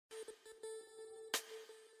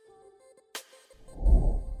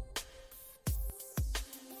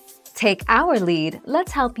Take our lead,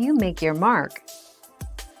 let's help you make your mark.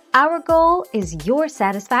 Our goal is your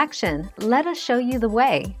satisfaction. Let us show you the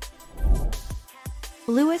way.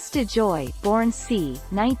 Louis DeJoy, born c.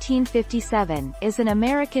 1957, is an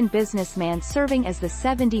American businessman serving as the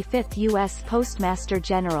 75th U.S. Postmaster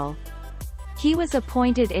General. He was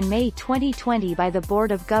appointed in May 2020 by the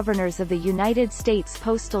Board of Governors of the United States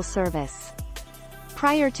Postal Service.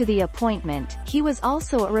 Prior to the appointment, he was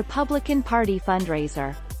also a Republican Party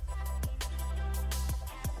fundraiser.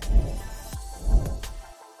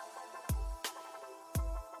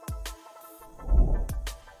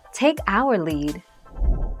 Take our lead.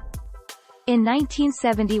 In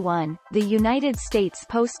 1971, the United States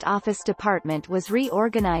Post Office Department was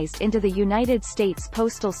reorganized into the United States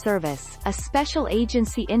Postal Service, a special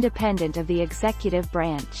agency independent of the executive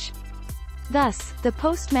branch. Thus, the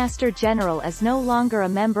Postmaster General is no longer a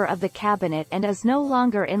member of the cabinet and is no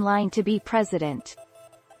longer in line to be president.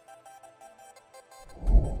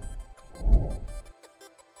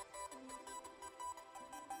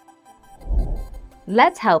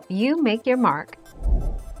 Let's help you make your mark.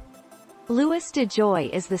 Louis DeJoy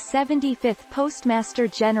is the 75th Postmaster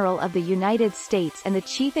General of the United States and the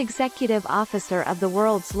Chief Executive Officer of the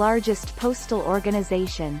world's largest postal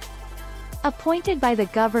organization. Appointed by the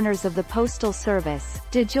governors of the Postal Service,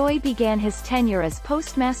 DeJoy began his tenure as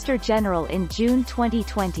Postmaster General in June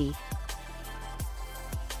 2020.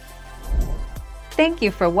 Thank you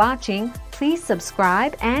for watching. Please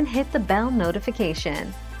subscribe and hit the bell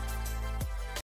notification.